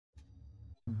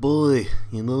Boy,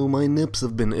 my nips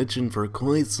have been itching for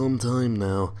quite some time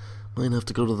now. Might have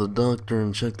to go to the doctor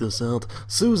and check this out.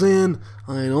 Suzanne,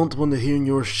 I don't want to hear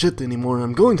your shit anymore.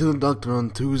 I'm going to the doctor on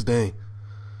Tuesday.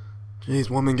 Jeez,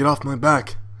 woman, get off my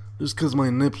back. Just 'cause my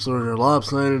nips are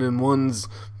lopsided and one's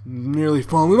nearly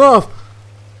falling off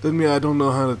doesn't mean I don't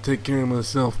know how to take care of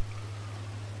myself.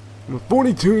 I'm a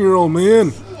 42-year-old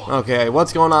man. Okay,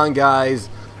 what's going on, guys?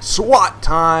 SWAT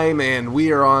time, and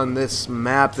we are on this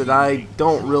map that I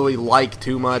don't really like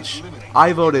too much.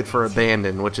 I voted for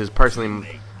Abandon, which is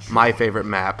personally my favorite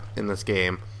map in this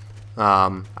game.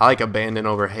 I like Abandon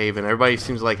over Haven. Everybody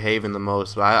seems to like Haven the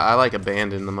most, but I like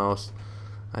Abandon the most.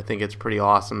 I think it's a pretty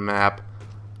awesome map.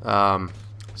 So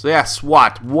yeah,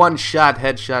 SWAT, one-shot,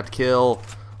 headshot kill,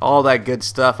 all that good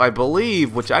stuff. I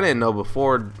believe, which I didn't know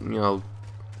before,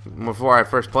 before I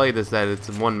first played this, that it's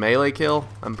one melee kill,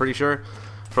 I'm pretty sure.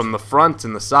 From the front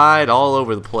and the side, all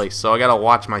over the place. So I gotta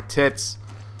watch my tits.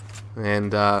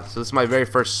 And so this is my very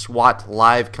first SWAT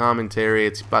live commentary.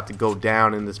 It's about to go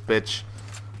down in this bitch.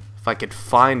 If I could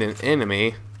find an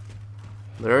enemy.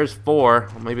 There's 4.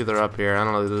 Well, maybe they're up here. I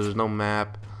don't know. There's no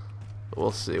map.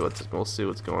 We'll see what's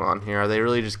going on here. Are they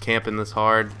really just camping this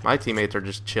hard? My teammates are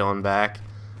just chilling back.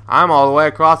 I'm all the way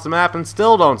across the map and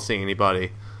still don't see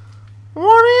anybody.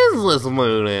 What is this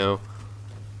voodoo?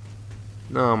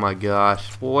 Oh my gosh.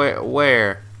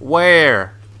 Where?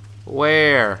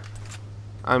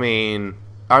 I mean,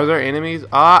 are there enemies?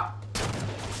 Ah!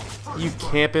 You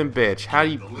camping bitch. How do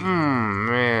you...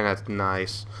 man, that's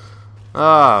nice.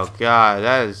 Oh god,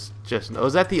 that is just... Oh,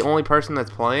 is that the only person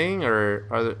that's playing? Or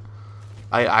are there...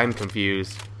 I'm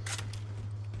confused.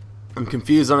 I'm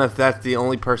confused on if that's the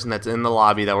only person that's in the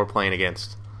lobby that we're playing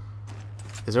against.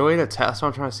 Is there a way to test?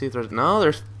 I'm trying to see if there's... No,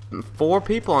 there's 4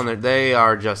 people on there. They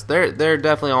are just... They're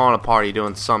definitely all on a party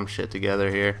doing some shit together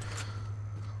here.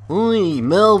 Oi,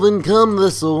 Melvin, come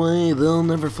this way. They'll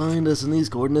never find us in these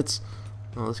coordinates.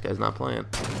 Oh, this guy's not playing.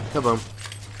 Kaboom.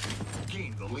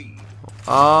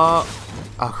 Oh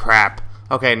crap.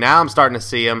 Okay, now I'm starting to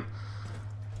see him.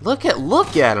 Look at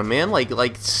him, man.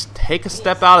 Like take a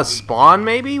step out of spawn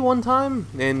maybe one time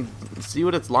and see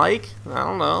what it's like. I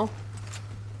don't know.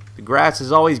 The grass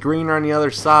is always greener on the other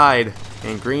side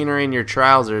and greener in your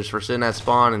trousers for sitting at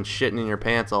spawn and shitting in your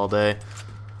pants all day.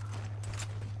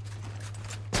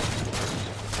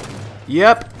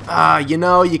 Yep.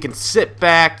 You can sit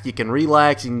back, you can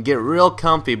relax, you can get real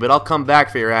comfy, but I'll come back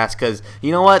for your ass because,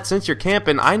 you know what, since you're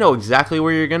camping, I know exactly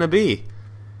where you're going to be.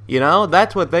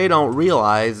 That's what they don't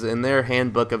realize in their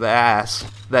handbook of the ass.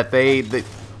 That they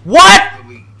what?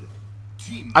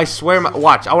 I swear,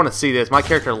 watch, I want to see this. My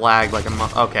character lagged like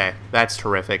a okay, that's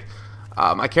terrific.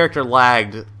 My character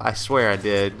lagged, I swear I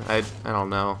did. I don't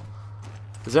know.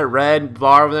 Is that red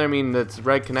bar over there? I mean, that's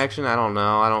red connection? I don't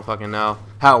know. I don't fucking know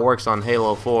how it works on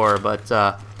Halo 4,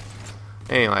 but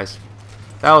anyways,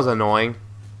 that was annoying.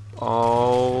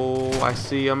 Oh, I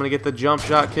see. I'm gonna get the jump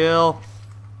shot kill.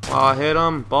 Oh, I hit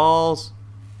him. Balls.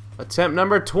 Attempt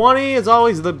number 20 is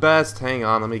always the best. Hang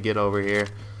on, let me get over here.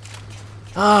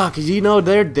 Cause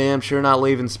they're damn sure not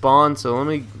leaving spawn, so let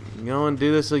me go and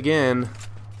do this again.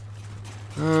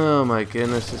 Oh my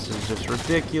goodness, this is just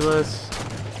ridiculous.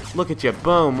 Look at you,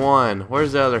 boom, 1.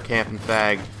 Where's the other camping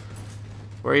fag?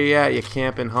 Where you at, you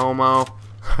camping homo?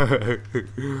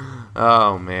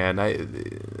 Oh man, I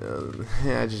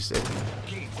just...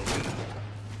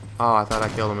 Oh, I thought I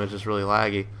killed him. It's just really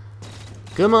laggy.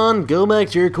 Come on, go back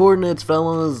to your coordinates,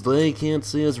 fellas. They can't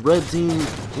see us. Red team,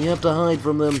 you have to hide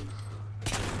from them.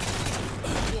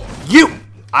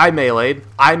 I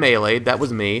meleeed. That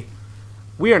was me.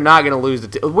 We are not gonna lose.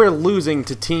 We're losing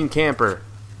to Team Camper.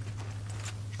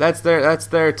 That's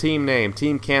their team name.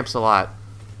 Team Camps a lot.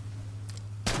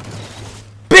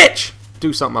 Bitch!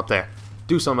 Do something up there.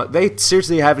 Do something. They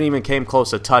seriously haven't even came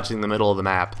close to touching the middle of the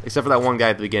map. Except for that one guy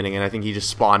at the beginning, and I think he just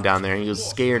spawned down there and he was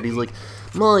scared. He's like,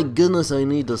 my goodness, I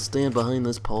need to stand behind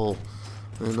this pole.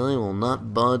 And I will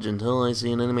not budge until I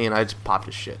see an enemy, and I just popped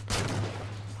his shit.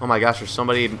 Oh my gosh, there's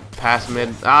somebody past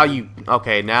mid.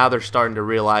 Okay, now they're starting to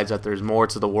realize that there's more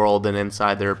to the world than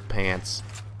inside their pants.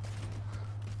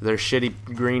 Their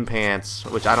shitty green pants,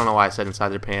 which I don't know why I said inside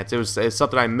their pants. It's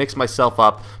something I mixed myself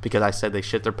up because I said they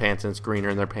shit their pants and it's greener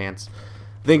in their pants.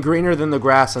 Then greener than the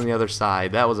grass on the other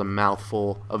side. That was a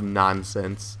mouthful of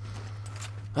nonsense.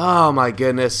 Oh my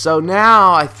goodness. So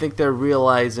now I think they're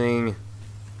realizing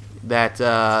that,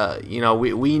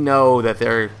 we know that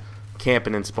they're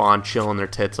camping in spawn, chilling their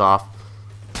tits off.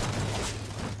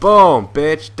 Boom,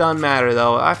 bitch. Doesn't matter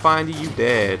though. I find you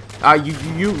dead.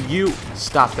 You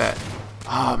stop that.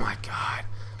 Oh my god.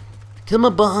 Come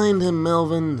up behind him,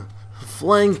 Melvin.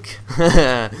 Flank.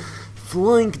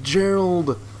 Flank,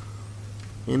 Gerald!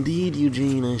 Indeed,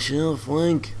 Eugene, I shall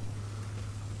flank.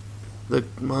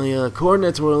 My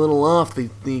coordinates were a little off.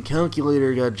 The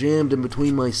calculator got jammed in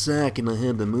between my sack and I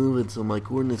had to move it, so my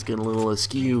coordinates got a little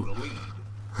askew.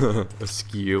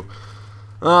 Askew.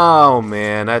 Oh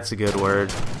man, that's a good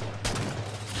word.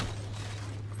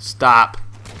 Stop.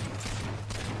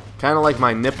 Kind of like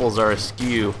my nipples are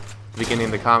askew. Beginning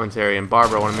of the commentary, and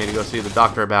Barbara wanted me to go see the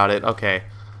doctor about it. Okay.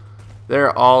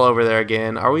 They're all over there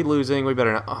again. Are we losing? We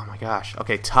better not. Oh my gosh.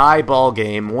 Okay, tie ball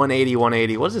game. 180,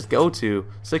 180. What does this go to?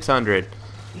 600.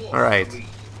 Alright.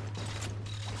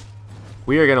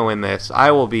 We are going to win this.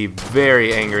 I will be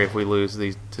very angry if we lose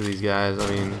to these guys. I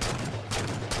mean...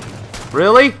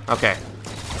 Really? Okay.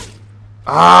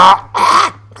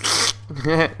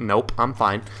 Nope, I'm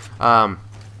fine. But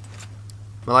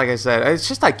like I said, it's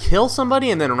just I kill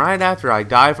somebody and then right after I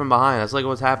die from behind. That's like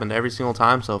what's happened every single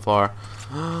time so far.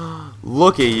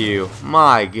 Look at you.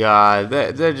 My God.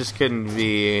 There just couldn't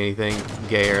be anything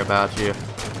gayer about you.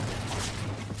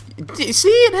 See,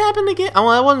 it happened again.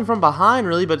 Well, that wasn't from behind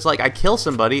really, but it's like I kill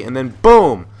somebody and then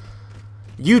boom.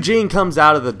 Eugene comes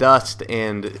out of the dust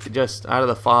and just out of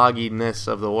the fogginess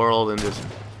of the world and just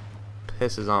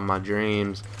pisses on my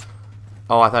dreams.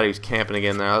 Oh, I thought he was camping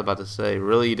again there. I was about to say,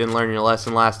 really? You didn't learn your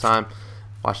lesson last time?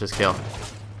 Watch this kill.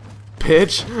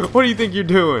 Bitch, what do you think you're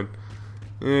doing?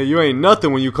 Yeah, you ain't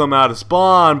nothing when you come out of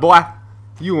spawn, boy.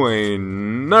 You ain't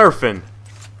nerfing.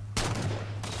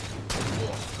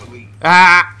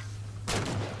 Ah!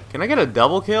 Can I get a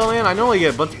double kill, man? I normally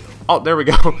get a bunch. Oh, there we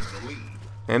go.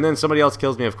 And then somebody else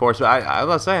kills me, of course. But I was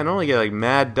about to say, I normally get like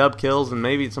mad dub kills and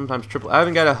maybe sometimes triple. I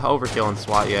haven't got an overkill on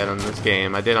SWAT yet on this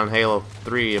game. I did on Halo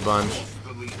 3 a bunch.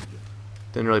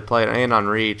 Didn't really play it. And on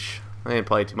Reach. I didn't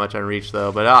play too much on Reach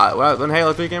though. But when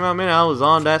Halo 3 came out, man, I was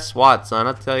on that SWAT, son.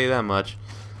 I'll tell you that much.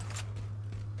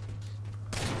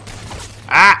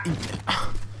 Ah!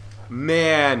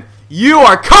 Man, you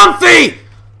are comfy!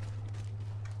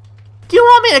 Do you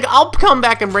want me to? I'll come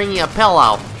back and bring you a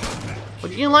pillow.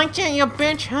 Would you like that, you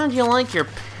bitch? How'd you like your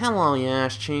pillow, you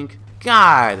ass chink?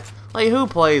 God, like who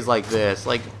plays like this?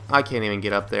 Like I can't even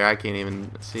get up there. I can't even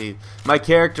see. My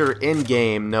character in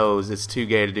game knows it's too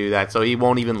gay to do that, so he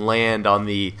won't even land on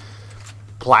the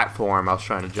platform I was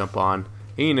trying to jump on.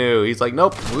 He knew. He's like,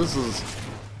 nope, this is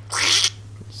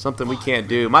something we can't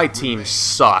do. My team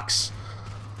sucks.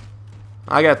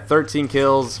 I got 13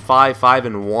 kills, 5,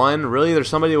 and 1. Really? There's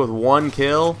somebody with 1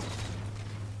 kill?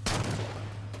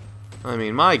 I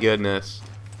mean, my goodness.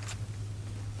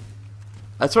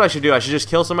 That's what I should do. I should just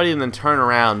kill somebody and then turn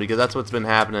around because that's what's been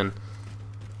happening.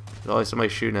 There's always somebody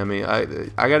shooting at me. I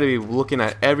got to be looking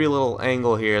at every little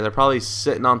angle here. They're probably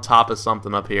sitting on top of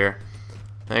something up here.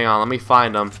 Hang on, let me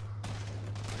find them.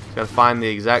 Got to find the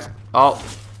exact... Oh.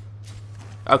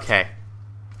 Okay.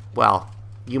 Well,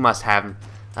 you must have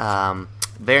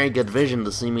very good vision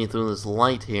to see me through this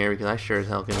light here because I sure as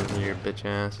hell can see your bitch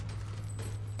ass.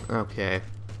 Okay.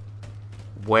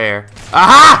 Where?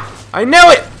 Aha! I knew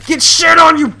it! Get shit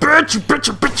on, you bitch! You bitch,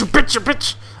 you bitch, you bitch, you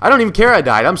bitch! I don't even care I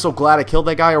died. I'm so glad I killed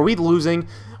that guy. Are we losing?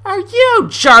 Are you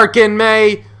jerking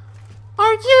me?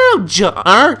 Are you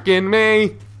jerking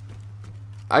me?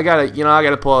 I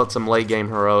gotta pull out some late game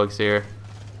heroics here.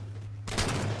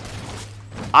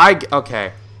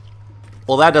 Okay.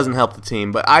 Well, that doesn't help the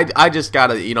team, but I just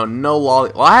gotta, no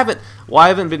lolly. Well, I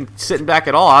haven't been sitting back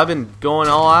at all. I've been going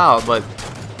all out, but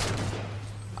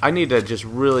I need to just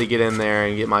really get in there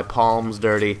and get my palms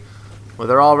dirty. Well,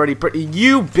 they're already pretty.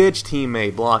 You bitch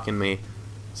teammate blocking me.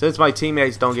 Since my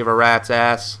teammates don't give a rat's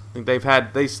ass. I think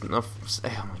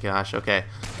oh my gosh, okay.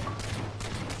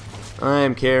 I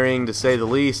am carrying, to say the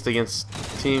least, against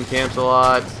Team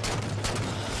Camps-a-Lot.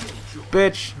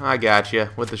 Bitch, I got you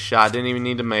with the shot. Didn't even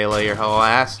need to melee your whole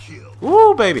ass.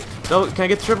 Woo, baby. No, can I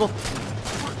get the triple?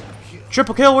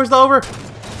 Triple kill, where's the over?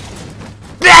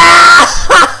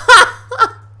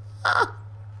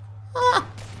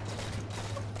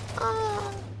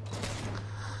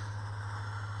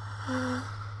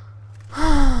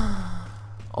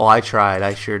 Oh, I tried.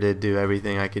 I sure did do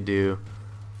everything I could do.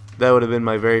 That would have been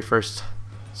my very first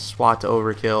SWAT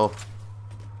overkill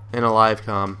in a live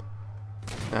comm.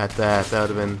 At that would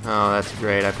have been, oh, that's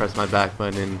great. I pressed my back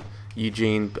button and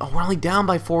Eugene, oh, we're only down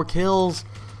by 4 kills.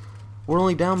 We're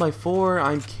only down by 4.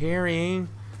 I'm carrying.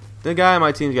 The guy on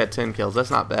my team's got 10 kills.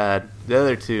 That's not bad. The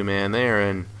other two, man, they are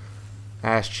in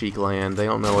ass cheek land. They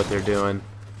don't know what they're doing.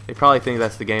 They probably think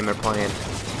that's the game they're playing.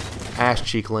 Ass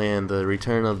cheek land, the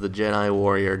return of the Jedi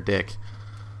warrior dick.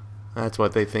 That's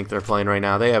what they think they're playing right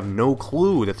now. They have no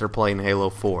clue that they're playing Halo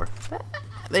 4.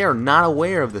 They are not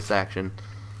aware of this action.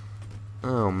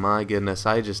 Oh my goodness,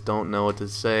 I just don't know what to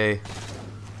say.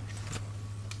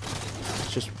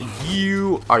 It's just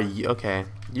you. Are you okay?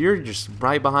 You're just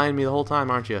right behind me the whole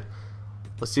time, aren't you?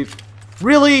 Let's see.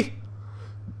 Really?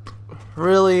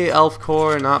 Really, Elf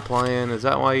Core not playing? Is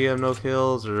that why you have no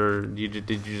kills, or did you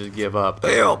just give up?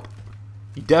 Help!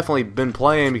 You definitely been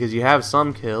playing because you have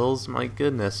some kills. My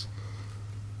goodness.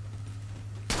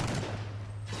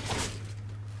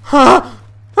 I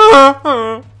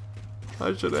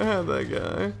should have had that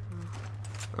guy.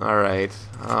 Alright.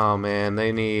 Oh man,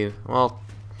 they need, well,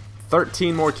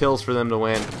 13 more kills for them to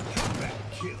win.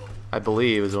 I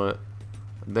believe is what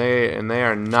they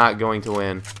are not going to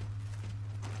win.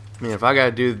 I mean, if I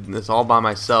gotta do this all by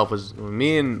myself, was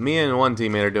me and one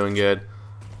teammate are doing good.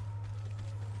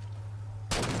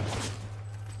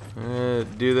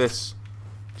 Do this,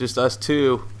 just us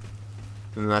two,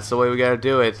 and that's the way we gotta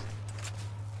do it.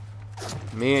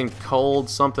 Me and Cold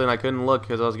something, I couldn't look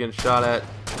because I was getting shot at.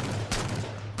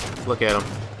 Look at him.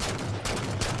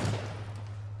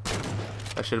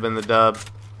 That should have been the dub.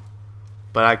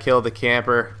 But I killed the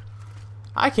camper.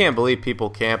 I can't believe people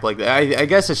camp like that. I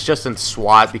guess it's just in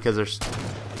SWAT because they're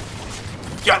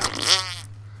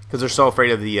so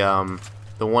afraid of the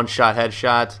one-shot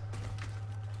headshot.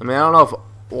 I mean, I don't know if,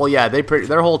 well, yeah,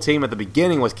 their whole team at the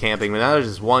beginning was camping, but now there's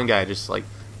just one guy just like,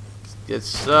 it's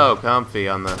so comfy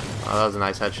on the. Oh, that was a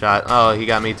nice headshot. Oh, he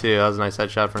got me too. That was a nice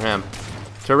headshot for him.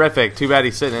 Terrific. Too bad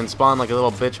he's sitting in spawn like a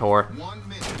little bitch whore.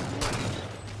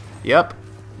 Yep.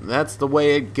 That's the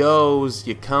way it goes.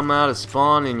 You come out of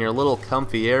spawn in your little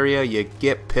comfy area, you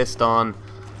get pissed on.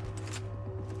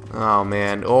 Oh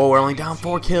man. Oh, we're only down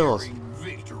 4 kills.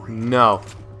 No.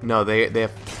 No, they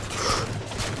have.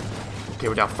 Okay,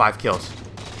 we're down 5 kills.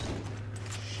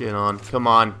 Shit on. Come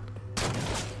on.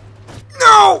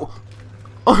 No!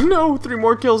 Oh no, 3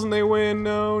 more kills and they win.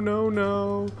 No, no,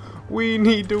 no. We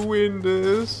need to win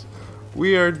this.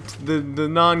 We are the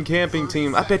non-camping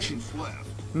team. I bet you.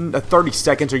 30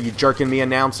 seconds, are you jerking me,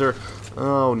 announcer?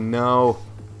 Oh no.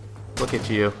 Look at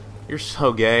you. You're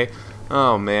so gay.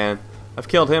 Oh man. I've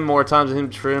killed him more times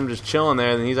than for him just chilling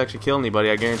there than he's actually killed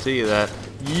anybody, I guarantee you that.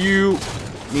 You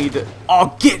need to.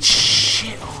 Oh, get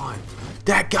shit on.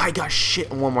 That guy got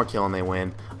shit. One more kill and they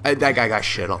win. That guy got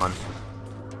shit on.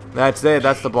 That's it.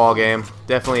 That's the ball game.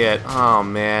 Definitely it. Oh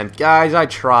man. Guys, I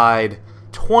tried.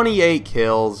 28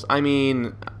 kills. I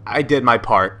mean, I did my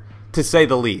part. To say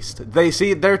the least.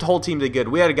 Their whole team did good.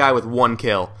 We had a guy with 1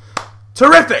 kill.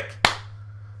 Terrific!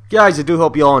 Guys, I do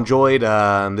hope you all enjoyed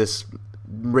this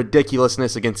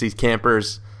ridiculousness against these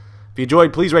campers. If you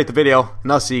enjoyed, please rate the video,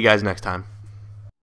 and I'll see you guys next time.